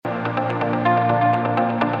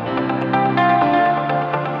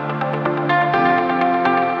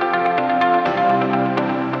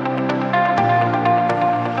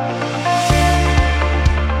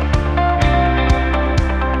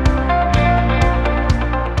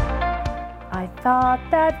thought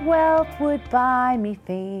that wealth would buy me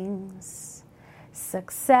things,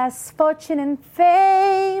 success, fortune, and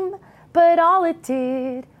fame, but all it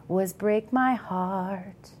did was break my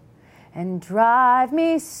heart and drive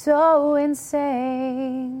me so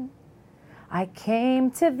insane. I came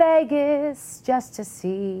to Vegas just to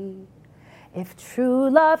see if true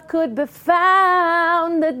love could be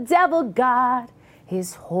found. The devil got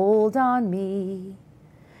his hold on me,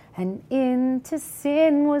 and into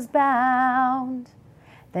sin was bound.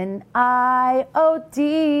 Then I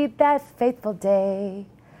OD'd that fateful day.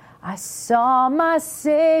 I saw my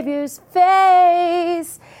Savior's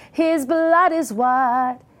face. His blood is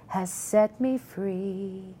what has set me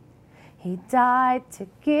free. He died to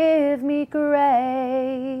give me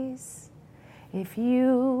grace. If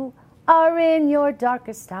you are in your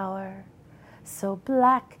darkest hour, so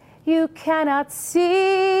black you cannot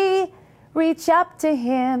see, reach up to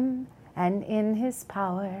him, and in his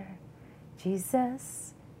power,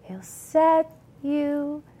 Jesus, he'll set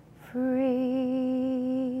you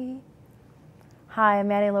free. Hi,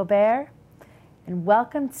 I'm Annie Lobert, and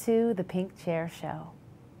welcome to the Pink Chair Show.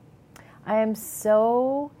 I am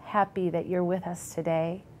so happy that you're with us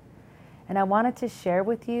today, and I wanted to share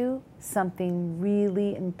with you something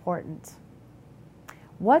really important.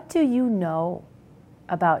 What do you know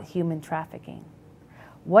about human trafficking?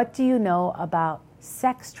 What do you know about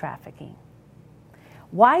sex trafficking?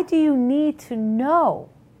 Why do you need to know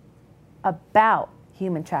about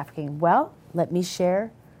human trafficking? Well, let me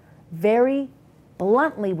share very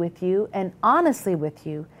bluntly with you and honestly with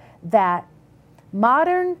you that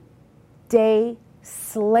modern day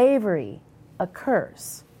slavery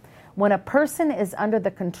occurs when a person is under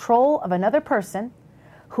the control of another person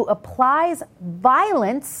who applies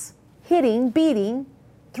violence, hitting, beating,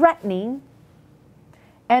 threatening,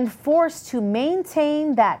 and forced to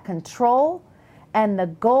maintain that control, and the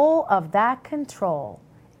goal of that control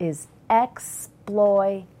is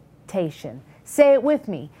exploitation. Say it with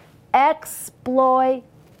me,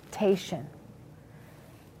 exploitation.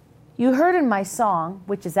 You heard in my song,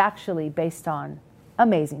 which is actually based on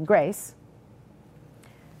Amazing Grace,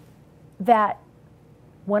 that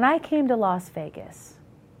when I came to Las Vegas,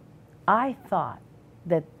 I thought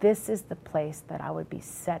that this is the place that I would be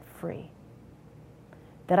set free.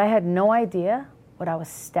 That I had no idea what I was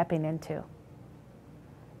stepping into.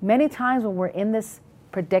 Many times when we're in this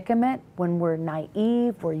predicament, when we're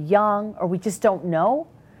naive, we're young, or we just don't know,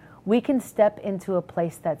 we can step into a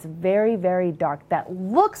place that's very, very dark, that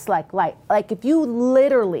looks like light. Like if you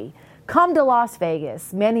literally come to Las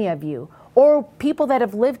Vegas, many of you, or people that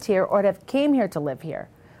have lived here or that have came here to live here,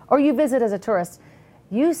 or you visit as a tourist,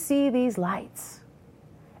 you see these lights,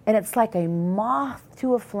 and it's like a moth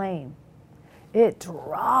to a flame. It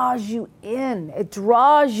draws you in. It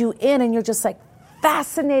draws you in, and you're just like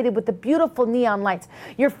fascinated with the beautiful neon lights.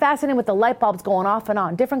 You're fascinated with the light bulbs going off and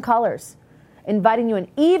on, different colors, inviting you in.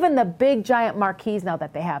 Even the big giant marquees now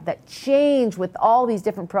that they have that change with all these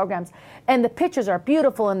different programs. And the pictures are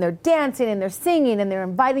beautiful, and they're dancing and they're singing, and they're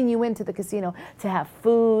inviting you into the casino to have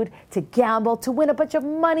food, to gamble, to win a bunch of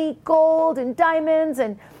money, gold and diamonds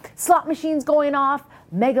and slot machines going off,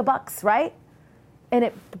 mega bucks, right? And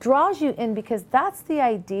it draws you in because that's the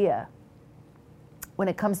idea when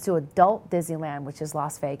it comes to adult Disneyland, which is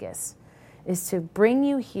Las Vegas, is to bring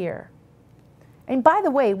you here. And by the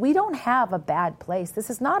way, we don't have a bad place. This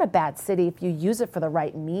is not a bad city if you use it for the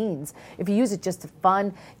right means. If you use it just to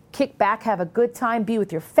fun, kick back, have a good time, be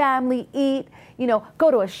with your family, eat, go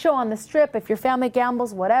to a show on the strip. If your family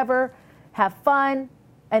gambles, whatever, have fun,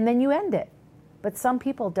 and then you end it. But some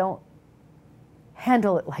people don't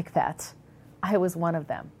handle it like that. I was one of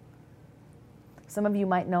them. Some of you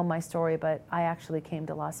might know my story, but I actually came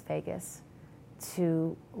to Las Vegas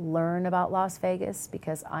to learn about Las Vegas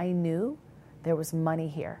because I knew there was money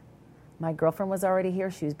here. My girlfriend was already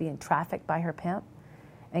here. She was being trafficked by her pimp.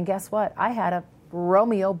 And guess what? I had a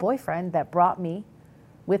Romeo boyfriend that brought me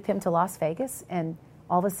with him to Las Vegas. And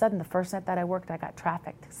all of a sudden, the first night that I worked, I got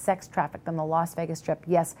trafficked, sex trafficked on the Las Vegas Strip.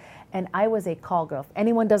 Yes. And I was a call girl. If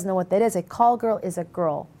anyone doesn't know what that is, a call girl is a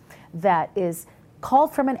girl that is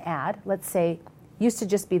called from an ad, let's say, used to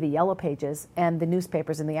just be the Yellow Pages and the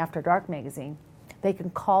newspapers and the After Dark magazine. They can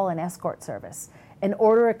call an escort service and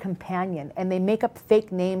order a companion, and they make up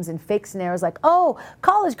fake names and fake scenarios like, oh,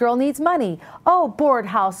 college girl needs money. Oh, bored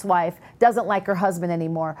housewife doesn't like her husband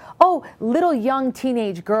anymore. Oh, little young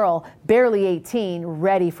teenage girl, barely 18,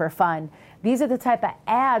 ready for fun. These are the type of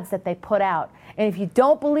ads that they put out. And if you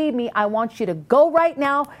don't believe me, I want you to go right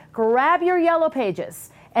now, grab your Yellow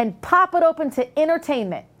Pages and pop it open to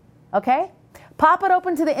entertainment, okay? Pop it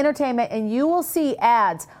open to the entertainment and you will see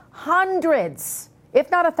ads, hundreds, if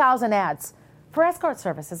not 1,000 ads, for escort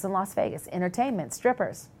services in Las Vegas, entertainment,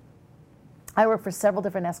 strippers. I worked for several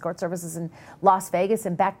different escort services in Las Vegas,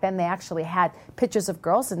 and back then they actually had pictures of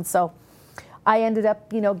girls, and so I ended up,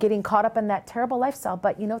 getting caught up in that terrible lifestyle.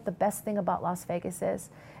 But you know what the best thing about Las Vegas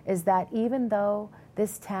is that even though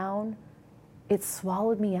this town, it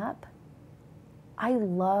swallowed me up, I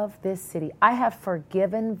love this city. I have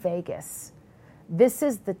forgiven Vegas. This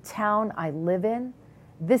is the town I live in.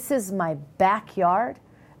 This is my backyard.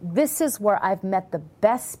 This is where I've met the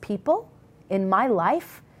best people in my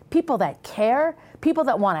life. People that care, people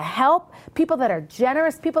that want to help, people that are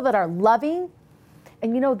generous, people that are loving.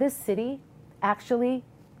 And this city actually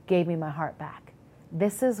gave me my heart back.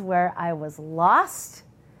 This is where I was lost,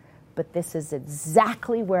 but this is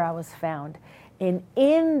exactly where I was found. And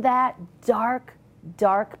in that dark,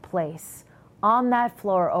 dark place, on that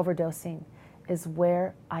floor overdosing, is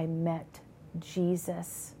where I met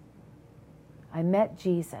Jesus. I met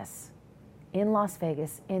Jesus in Las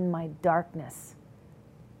Vegas in my darkness.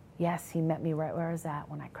 Yes, he met me right where I was at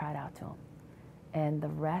when I cried out to him. And the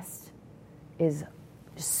rest is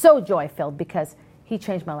so joy-filled because he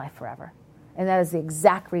changed my life forever. And that is the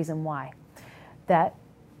exact reason why that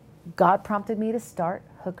God prompted me to start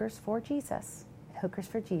Hookers for Jesus. Hookers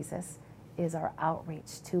for Jesus is our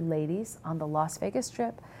outreach to ladies on the Las Vegas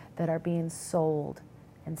Strip that are being sold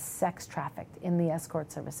and sex trafficked in the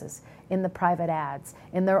escort services, in the private ads,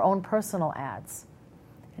 in their own personal ads.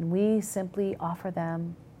 And we simply offer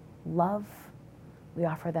them love. We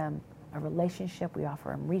offer them a relationship. We offer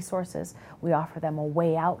them resources. We offer them a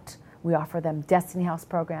way out. We offer them Destiny House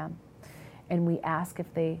program. And we ask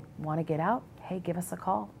if they want to get out, hey, give us a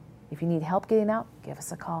call. If you need help getting out, give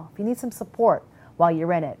us a call. If you need some support while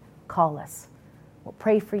you're in it, call us. We'll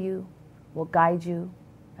pray for you, we'll guide you,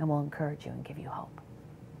 and we'll encourage you and give you hope.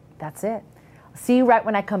 That's it. I'll see you right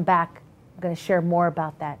when I come back. I'm going to share more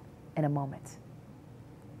about that in a moment.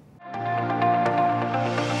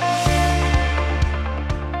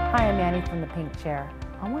 Hi, I'm Annie from the Pink Chair.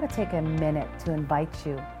 I want to take a minute to invite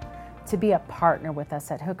you to be a partner with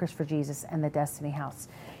us at Hookers for Jesus and the Destiny House.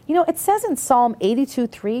 It says in Psalm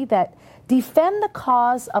 82:3 that defend the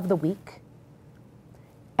cause of the weak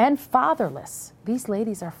and fatherless. These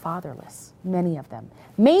ladies are fatherless, many of them.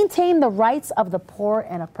 Maintain the rights of the poor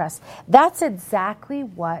and oppressed. That's exactly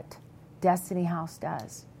what Destiny House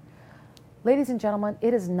does. Ladies and gentlemen,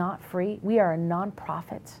 it is not free. We are a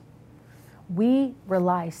nonprofit. We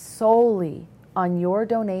rely solely on your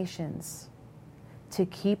donations to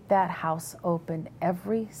keep that house open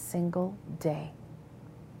every single day.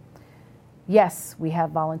 Yes, we have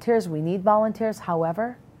volunteers. We need volunteers.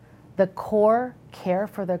 However, the core care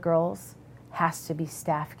for the girls has to be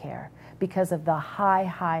staff care because of the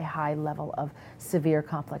high level of severe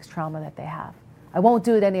complex trauma that they have. I won't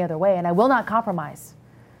do it any other way, and I will not compromise.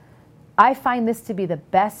 I find this to be the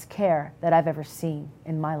best care that I've ever seen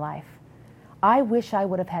in my life. I wish I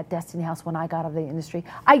would have had Destiny House when I got out of the industry.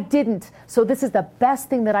 I didn't. So this is the best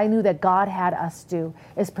thing that I knew that God had us do,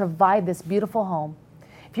 is provide this beautiful home.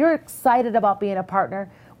 If you're excited about being a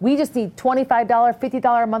partner, we just need $25,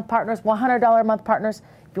 $50 a month partners, $100 a month partners.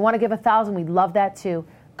 If you want to give $1,000, we'd love that too.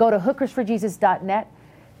 Go to hookersforjesus.net,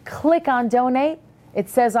 click on donate. It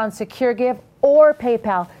says on Secure Give or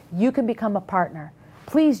PayPal, you can become a partner.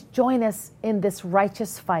 Please join us in this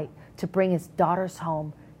righteous fight to bring his daughters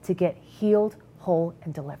home to get healed, whole,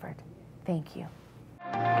 and delivered. Thank you.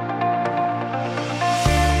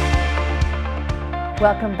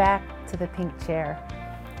 Welcome back to the Pink Chair.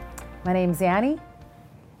 My name's Annie,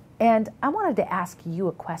 and I wanted to ask you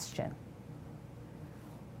a question.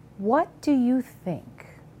 What do you think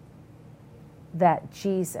that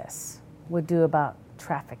Jesus would do about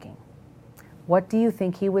trafficking? What do you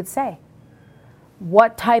think he would say?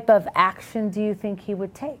 What type of action do you think he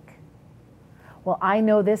would take? Well, I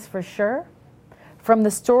know this for sure. From the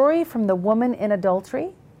story from the woman in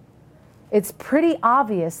adultery, it's pretty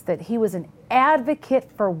obvious that he was an advocate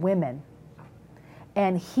for women,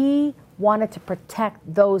 and he wanted to protect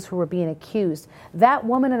those who were being accused. That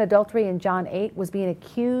woman in adultery in John 8 was being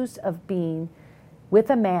accused of being with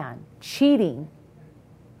a man, cheating,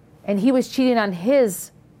 and he was cheating on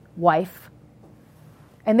his wife,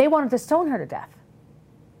 and they wanted to stone her to death.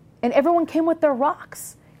 And everyone came with their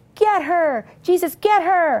rocks. Get her! Jesus, get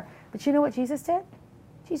her! But you know what Jesus did?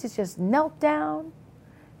 Jesus just knelt down.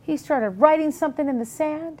 He started writing something in the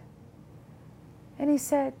sand. And he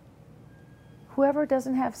said, whoever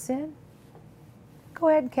doesn't have sin, go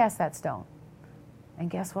ahead and cast that stone. And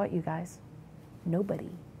guess what, you guys? Nobody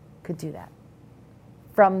could do that.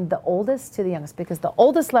 From the oldest to the youngest, because the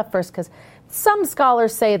oldest left first, because some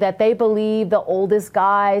scholars say that they believe the oldest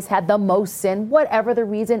guys had the most sin, whatever the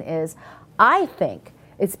reason is. I think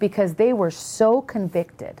it's because they were so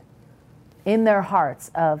convicted in their hearts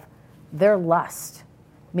of their lust.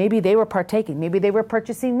 Maybe they were partaking. Maybe they were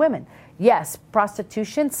purchasing women. Yes,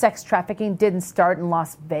 prostitution, sex trafficking didn't start in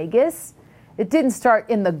Las Vegas. It didn't start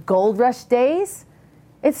in the gold rush days.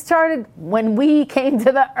 It started when we came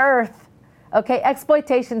to the earth. Okay,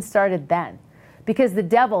 exploitation started then. Because the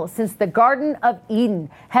devil, since the Garden of Eden,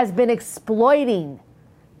 has been exploiting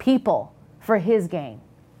people for his gain.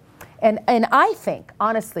 And I think,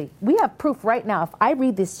 honestly, we have proof right now. If I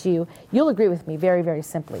read this to you, you'll agree with me very, very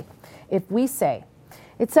simply. If we say,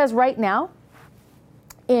 it says right now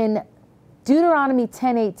in Deuteronomy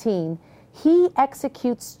 10:18, he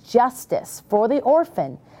executes justice for the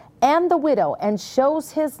orphan and the widow and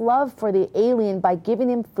shows his love for the alien by giving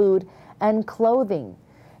him food and clothing.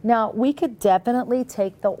 Now, we could definitely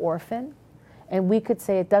take the orphan and we could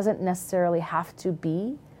say it doesn't necessarily have to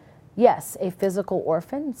be, yes, a physical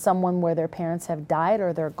orphan, someone where their parents have died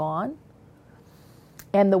or they're gone.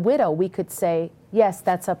 And the widow, we could say, yes,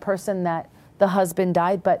 that's a person that the husband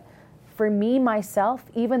died. But for me, myself,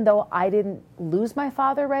 even though I didn't lose my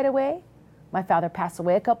father right away, my father passed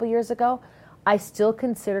away a couple years ago, I still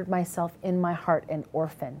considered myself in my heart an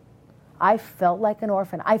orphan. I felt like an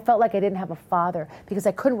orphan. I felt like I didn't have a father because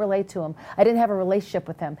I couldn't relate to him. I didn't have a relationship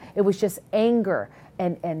with him. It was just anger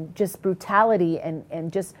and just brutality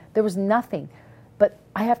and just, there was nothing. But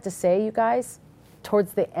I have to say, you guys,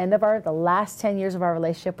 towards the end of the last 10 years of our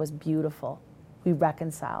relationship was beautiful. We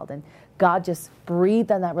reconciled and God just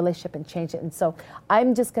breathed on that relationship and changed it. And so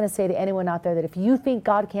I'm just going to say to anyone out there that if you think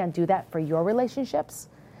God can't do that for your relationships,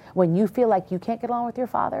 when you feel like you can't get along with your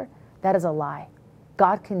father, that is a lie.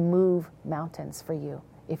 God can move mountains for you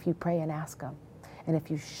if you pray and ask him and if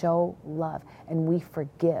you show love and we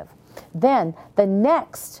forgive. Then the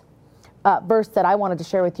next verse that I wanted to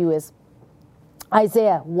share with you is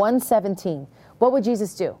Isaiah 1:17. What would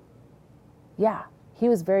Jesus do? Yeah, he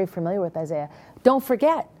was very familiar with Isaiah. Don't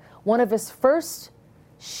forget, one of his first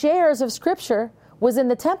shares of scripture was in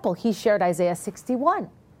the temple. He shared Isaiah 61.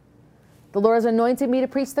 The Lord has anointed me to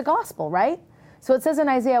preach the gospel, right? So it says in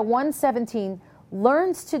Isaiah 1:17,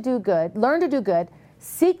 learn to do good,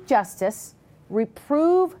 seek justice,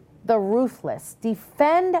 reprove the ruthless,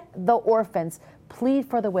 defend the orphans, plead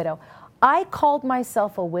for the widow. I called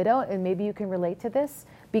myself a widow, and maybe you can relate to this,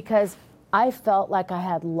 because I felt like I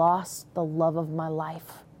had lost the love of my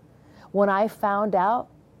life. When I found out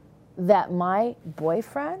that my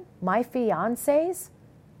boyfriend, my fiancés,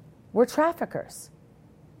 were traffickers,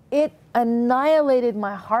 it annihilated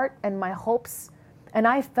my heart and my hopes, and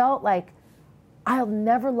I felt like I'll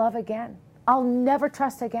never love again. I'll never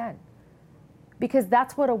trust again. Because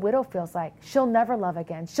that's what a widow feels like. She'll never love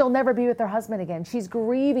again. She'll never be with her husband again. She's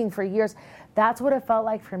grieving for years. That's what it felt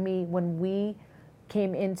like for me when we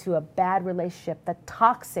came into a bad relationship, the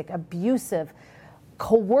toxic, abusive,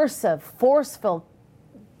 coercive, forceful,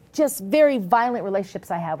 just very violent relationships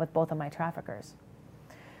I have with both of my traffickers.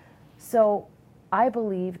 So I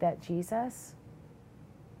believe that Jesus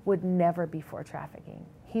would never be for trafficking.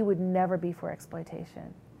 He would never be for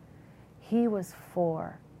exploitation. He was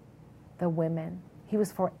for the women. He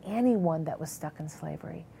was for anyone that was stuck in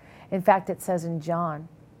slavery. In fact, it says in John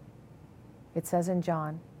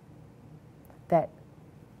that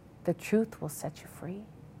the truth will set you free.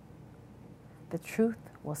 The truth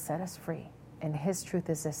will set us free. And his truth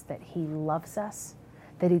is this, that he loves us,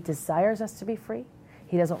 that he desires us to be free.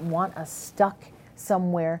 He doesn't want us stuck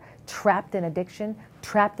somewhere, trapped in addiction,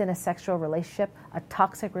 trapped in a sexual relationship, a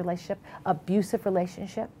toxic relationship, abusive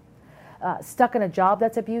relationship, stuck in a job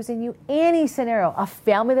that's abusing you, any scenario, a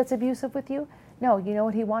family that's abusive with you. No, you know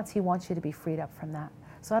what he wants? He wants you to be freed up from that.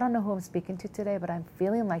 So I don't know who I'm speaking to today, but I'm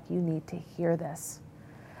feeling like you need to hear this.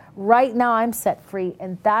 Right now I'm set free,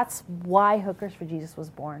 and that's why Hookers for Jesus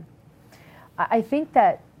was born. I think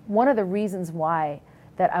that one of the reasons why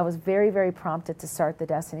that I was very, very prompted to start the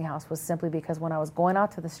Destiny House was simply because when I was going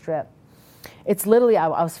out to the Strip, it's literally, I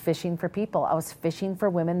was fishing for people. I was fishing for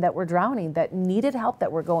women that were drowning, that needed help,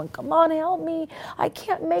 that were going, come on, help me. I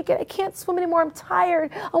can't make it. I can't swim anymore. I'm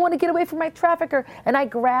tired. I want to get away from my trafficker. And I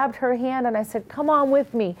grabbed her hand and I said, come on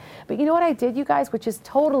with me. But you know what I did, you guys, which is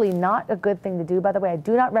totally not a good thing to do, by the way. I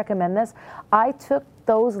do not recommend this. I took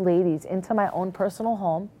those ladies into my own personal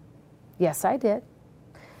home. Yes, I did.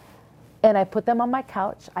 And I put them on my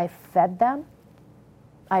couch. I fed them.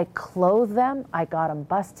 I clothed them. I got them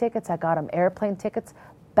bus tickets. I got them airplane tickets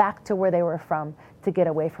back to where they were from to get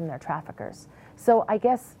away from their traffickers. So I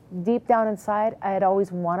guess deep down inside, I had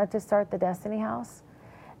always wanted to start the Destiny House.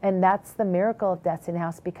 And that's the miracle of Destiny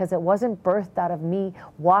House, because it wasn't birthed out of me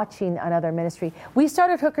watching another ministry. We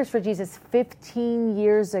started Hookers for Jesus 15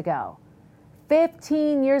 years ago.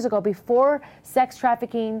 15 years ago, before sex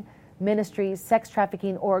trafficking ministries, sex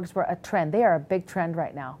trafficking orgs were a trend. They are a big trend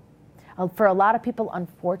right now. For a lot of people,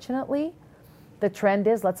 unfortunately, the trend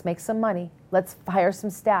is let's make some money. Let's hire some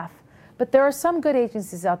staff. But there are some good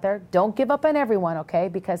agencies out there. Don't give up on everyone, okay?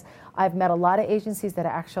 Because I've met a lot of agencies that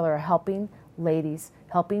actually are helping ladies,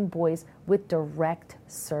 helping boys with direct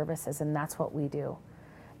services, and that's what we do.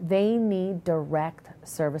 They need direct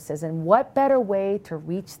services. And what better way to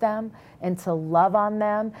reach them and to love on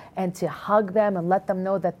them and to hug them and let them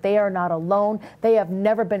know that they are not alone. They have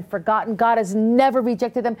never been forgotten. God has never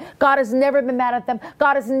rejected them. God has never been mad at them.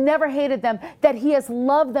 God has never hated them. That He has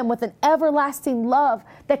loved them with an everlasting love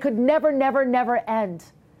that could never, never, never end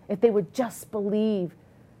if they would just believe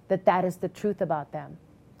that that is the truth about them.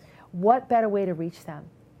 What better way to reach them?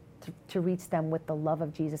 To reach them with the love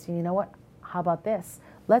of Jesus. And you know what? How about this?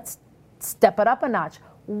 Let's step it up a notch.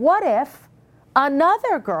 What if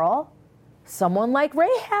another girl, someone like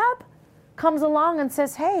Rahab, comes along and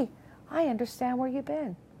says, hey, I understand where you've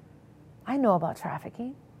been. I know about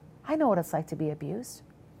trafficking. I know what it's like to be abused.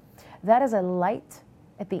 That is a light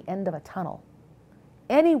at the end of a tunnel.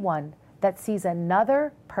 Anyone that sees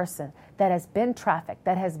another person that has been trafficked,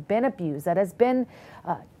 that has been abused, that has been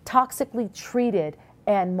toxically treated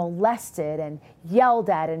and molested and yelled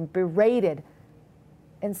at and berated,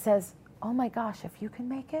 and says, oh my gosh, if you can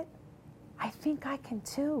make it, I think I can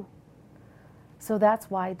too. So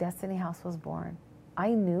that's why Destiny House was born. I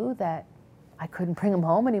knew that I couldn't bring them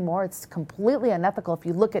home anymore. It's completely unethical. If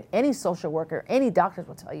you look at any social worker, any doctors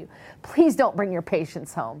will tell you, please don't bring your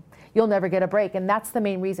patients home. You'll never get a break. And that's the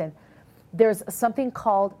main reason. There's something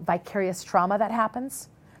called vicarious trauma that happens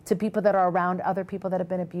to people that are around other people that have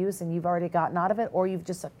been abused and you've already gotten out of it, or you've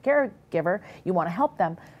just a caregiver, you want to help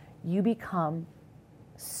them. You become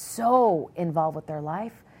so involved with their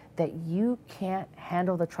life that you can't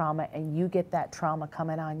handle the trauma, and you get that trauma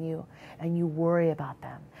coming on you, and you worry about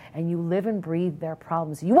them, and you live and breathe their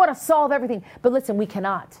problems. You want to solve everything, but listen, we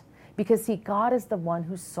cannot, because see, God is the one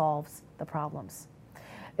who solves the problems.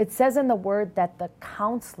 It says in the Word that the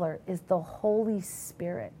counselor is the Holy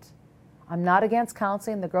Spirit. I'm not against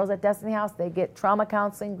counseling. The girls at Destiny House, they get trauma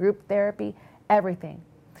counseling, group therapy, everything.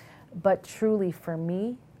 But truly for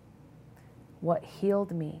me, what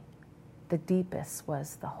healed me the deepest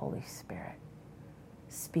was the Holy Spirit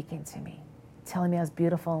speaking to me, telling me I was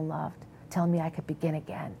beautiful and loved, telling me I could begin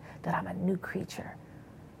again, that I'm a new creature,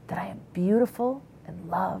 that I am beautiful and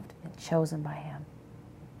loved and chosen by Him.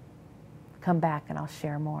 Come back and I'll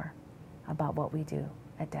share more about what we do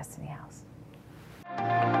at Destiny House.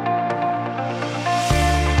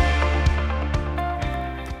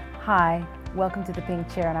 Hi, welcome to the Pink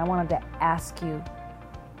Chair, and I wanted to ask you,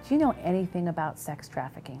 do you know anything about sex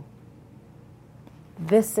trafficking?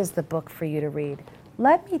 This is the book for you to read.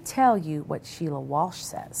 Let me tell you what Sheila Walsh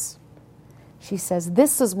says. She says,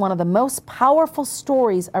 this is one of the most powerful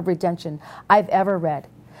stories of redemption I've ever read.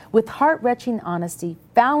 With heart-wrenching honesty,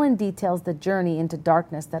 Fallon details the journey into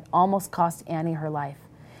darkness that almost cost Annie her life.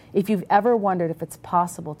 If you've ever wondered if it's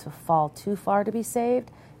possible to fall too far to be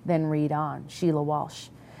saved, then read on. Sheila Walsh.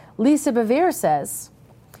 Lisa Bevere says,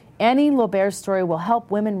 Annie Lobert's story will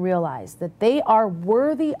help women realize that they are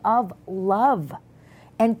worthy of love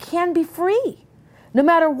and can be free, no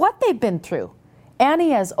matter what they've been through.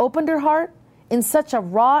 Annie has opened her heart in such a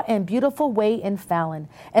raw and beautiful way in Fallon,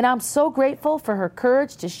 and I'm so grateful for her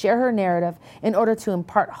courage to share her narrative in order to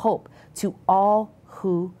impart hope to all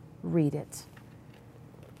who read it.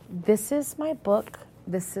 This is my book.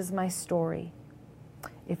 This is my story.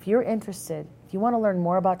 If you're interested, if you want to learn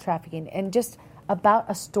more about trafficking and just about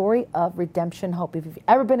a story of redemption hope, if you've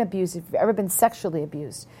ever been abused, if you've ever been sexually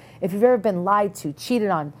abused, if you've ever been lied to, cheated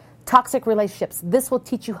on, toxic relationships, this will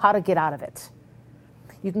teach you how to get out of it.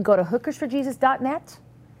 You can go to hookersforjesus.net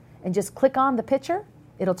and just click on the picture.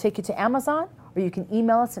 It'll take you to Amazon, or you can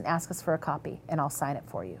email us and ask us for a copy, and I'll sign it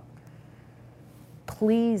for you.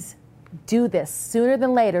 Please do this sooner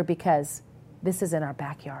than later, because this is in our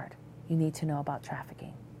backyard. You need to know about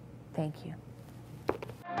trafficking. Thank you.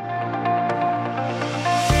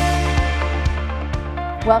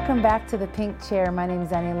 Welcome back to the Pink Chair. My name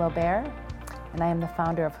is Annie Lobert, and I am the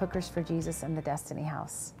founder of Hookers for Jesus and the Destiny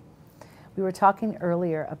House. We were talking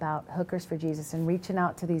earlier about Hookers for Jesus and reaching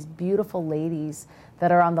out to these beautiful ladies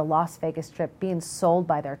that are on the Las Vegas Strip being sold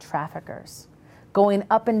by their traffickers, going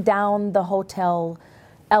up and down the hotel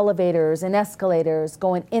elevators and escalators,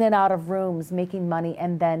 going in and out of rooms, making money,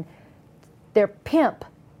 and then their pimp,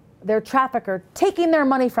 their trafficker, taking their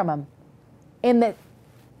money from them in the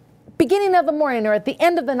beginning of the morning or at the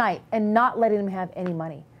end of the night and not letting them have any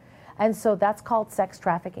money. And so that's called sex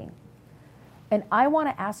trafficking. And I want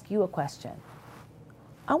to ask you a question.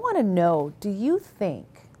 I want to know, do you think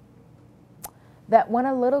that when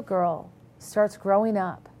a little girl starts growing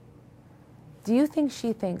up, do you think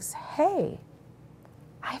she thinks, hey,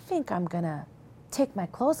 I think I'm going to take my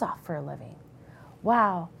clothes off for a living?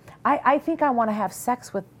 Wow, I think I want to have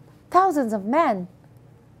sex with thousands of men.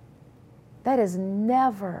 That is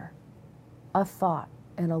never a thought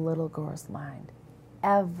in a little girl's mind,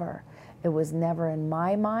 ever. It was never in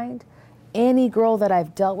my mind. Any girl that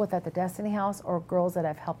I've dealt with at the Destiny House or girls that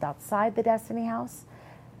I've helped outside the Destiny House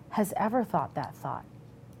has ever thought that thought.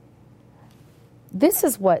 This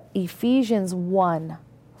is what Ephesians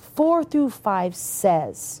 1:4-5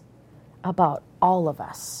 says about all of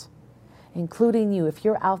us, including you. If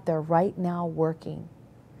you're out there right now working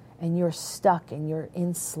and you're stuck and you're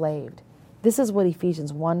enslaved, this is what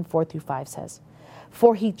Ephesians 1:4-5 says.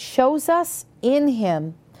 For he chose us in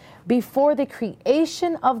him before the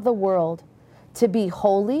creation of the world to be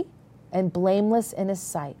holy and blameless in his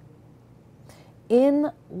sight.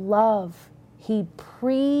 In love, he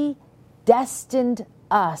predestined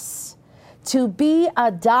us to be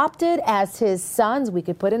adopted as his sons, we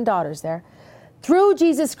could put in daughters there, through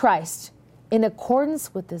Jesus Christ, in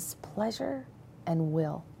accordance with his pleasure and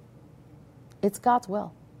will. It's God's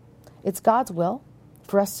will. It's God's will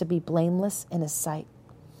for us to be blameless in his sight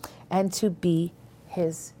and to be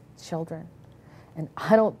his children. And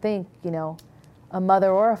I don't think, a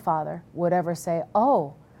mother or a father would ever say,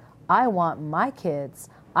 oh, I want my kids,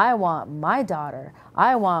 I want my daughter,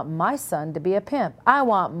 I want my son to be a pimp, I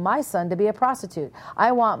want my son to be a prostitute,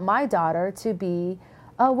 I want my daughter to be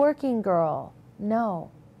a working girl.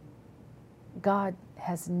 No. God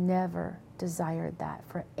has never desired that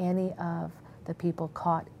for any of the people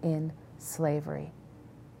caught in slavery.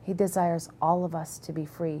 He desires all of us to be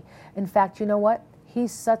free. In fact, you know what?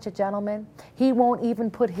 He's such a gentleman. He won't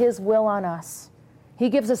even put his will on us. He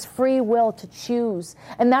gives us free will to choose.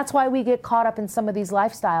 And that's why we get caught up in some of these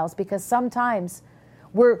lifestyles, because sometimes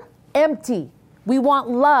we're empty. We want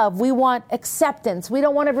love. We want acceptance. We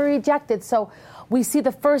don't want to be rejected. So we see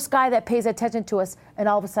the first guy that pays attention to us, and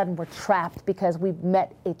all of a sudden we're trapped because we've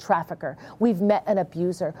met a trafficker. We've met an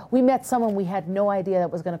abuser. We met someone we had no idea that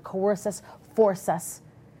was going to coerce us, force us,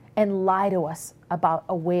 and lie to us about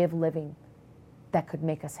a way of living that could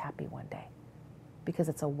make us happy one day. Because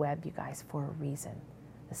it's a web, you guys, for a reason.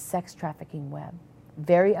 The sex trafficking web.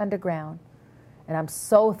 Very underground. And I'm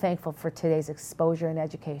so thankful for today's exposure and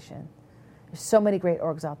education. There's so many great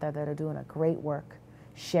orgs out there that are doing a great work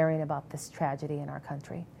sharing about this tragedy in our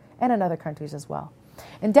country and in other countries as well.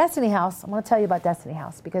 In Destiny House, I want to tell you about Destiny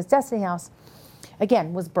House, because Destiny House,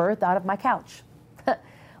 again, was birthed out of my couch.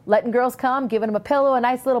 Letting girls come, giving them a pillow, a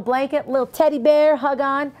nice little blanket, little teddy bear, hug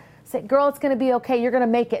on. Say, girl, it's going to be okay. You're going to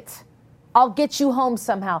make it. I'll get you home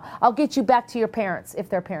somehow. I'll get you back to your parents, if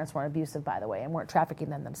their parents weren't abusive, by the way, and weren't trafficking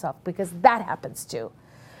them themselves, because that happens too.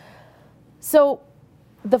 So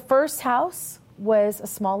the first house was a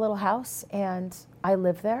small little house, and I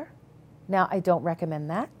lived there. Now, I don't recommend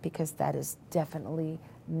that, because that is definitely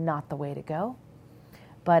not the way to go.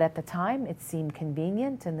 But at the time, it seemed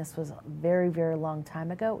convenient, and this was a very, very long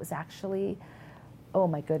time ago. It was actually, oh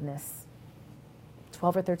my goodness,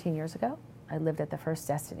 12 or 13 years ago. I lived at the first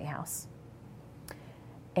Destiny House.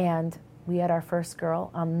 And we had our first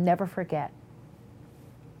girl. I'll never forget.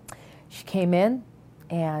 She came in,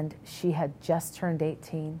 and she had just turned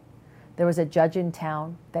 18. There was a judge in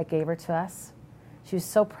town that gave her to us. She was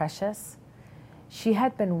so precious. She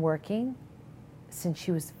had been working since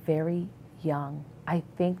she was very young. I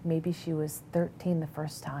think maybe she was 13 the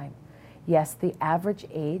first time. Yes, the average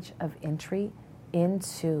age of entry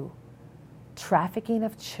into trafficking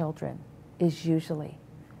of children is usually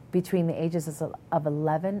between the ages of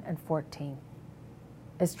 11 and 14,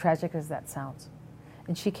 as tragic as that sounds.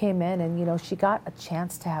 And she came in and, she got a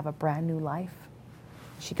chance to have a brand new life.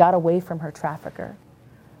 She got away from her trafficker.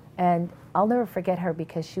 And I'll never forget her,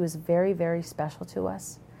 because she was very, very special to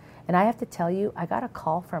us. And I have to tell you, I got a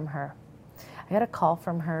call from her. I got a call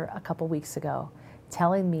from her a couple weeks ago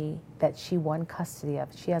telling me that she won custody of,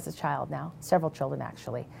 she has a child now, several children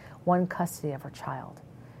actually, won custody of her child.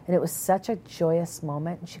 And it was such a joyous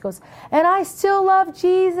moment. And she goes, and I still love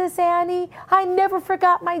Jesus, Annie. I never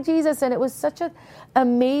forgot my Jesus. And it was such an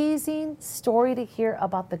amazing story to hear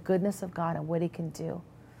about the goodness of God and what he can do.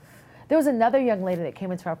 There was another young lady that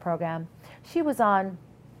came into our program. She was on,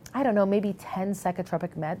 I don't know, maybe 10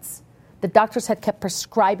 psychotropic meds. The doctors had kept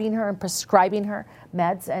prescribing her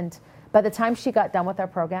meds. And by the time she got done with our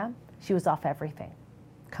program, she was off everything,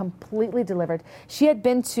 completely delivered. She had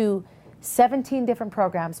been to 17 different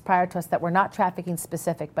programs prior to us that were not trafficking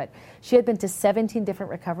specific, but she had been to 17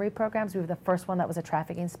 different recovery programs. We were the first one that was a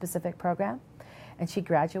trafficking specific program. And she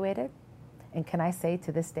graduated. And can I say,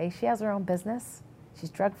 to this day, she has her own business. She's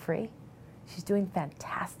drug-free. She's doing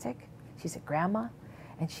fantastic. She's a grandma,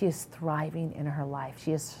 and she is thriving in her life.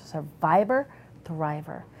 She is a survivor,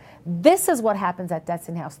 thriver. This is what happens at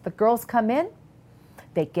Destiny House. The girls come in,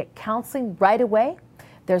 they get counseling right away.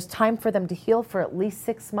 There's time for them to heal for at least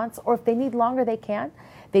 6 months, or if they need longer, they can.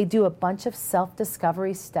 They do a bunch of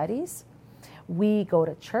self-discovery studies. We go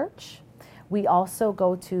to church. We also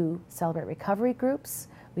go to Celebrate Recovery groups.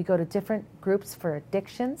 We go to different groups for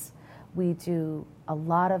addictions. We do a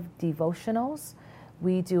lot of devotionals.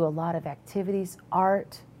 We do a lot of activities,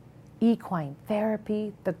 art, equine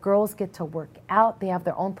therapy. The girls get to work out. They have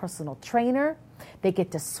their own personal trainer. They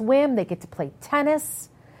get to swim. They get to play tennis.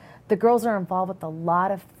 The girls are involved with a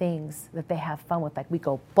lot of things that they have fun with. Like we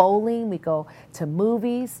go bowling, we go to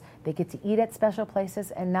movies. They get to eat at special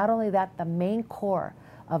places. And not only that, the main core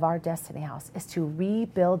of our Destiny House is to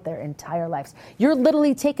rebuild their entire lives. You're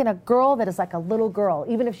literally taking a girl that is like a little girl,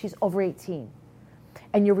 even if she's over 18,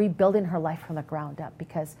 and you're rebuilding her life from the ground up,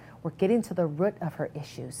 because we're getting to the root of her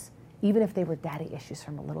issues, even if they were daddy issues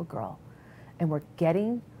from a little girl. And we're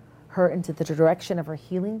getting her into the direction of her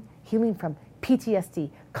healing from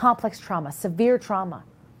PTSD, complex trauma, severe trauma.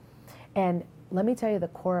 And let me tell you the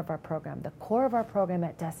core of our program. The core of our program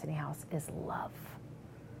at Destiny House is love.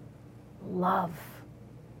 Love.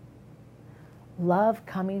 Love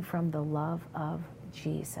coming from the love of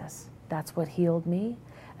Jesus. That's what healed me,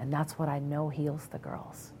 and that's what I know heals the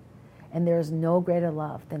girls. And there's no greater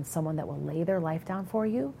love than someone that will lay their life down for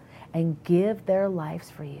you and give their lives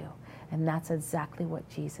for you. And that's exactly what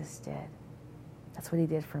Jesus did. That's what he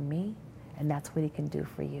did for me, and that's what he can do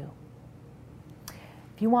for you.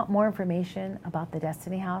 If you want more information about the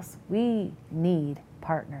Destiny House, we need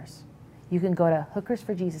partners. You can go to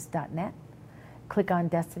hookersforjesus.net, click on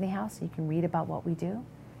Destiny House. You can read about what we do.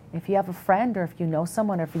 If you have a friend, or if you know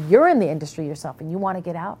someone, or if you're in the industry yourself and you want to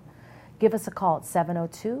get out, give us a call at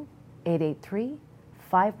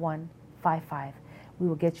 702-883-5155. We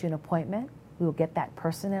will get you an appointment. We will get that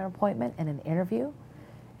person an appointment and an interview,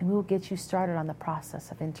 and we will get you started on the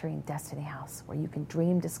process of entering Destiny House, where you can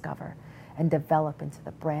dream, discover, and develop into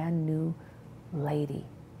the brand new lady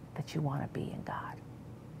that you want to be in God.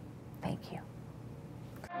 Thank you.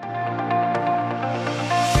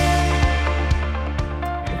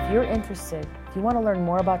 If you're interested, if you want to learn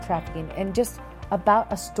more about trafficking and just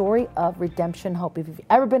about a story of redemption hope, if you've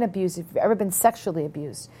ever been abused, if you've ever been sexually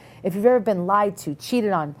abused, if you've ever been lied to,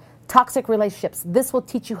 cheated on, toxic relationships, this will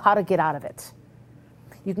teach you how to get out of it.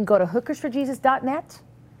 You can go to hookersforjesus.net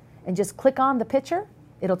and just click on the picture.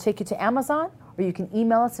 It'll take you to Amazon, or you can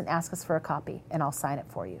email us and ask us for a copy, and I'll sign it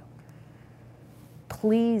for you.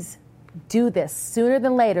 Please do this sooner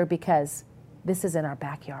than later, because this is in our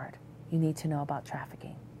backyard. You need to know about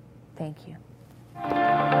trafficking. Thank you.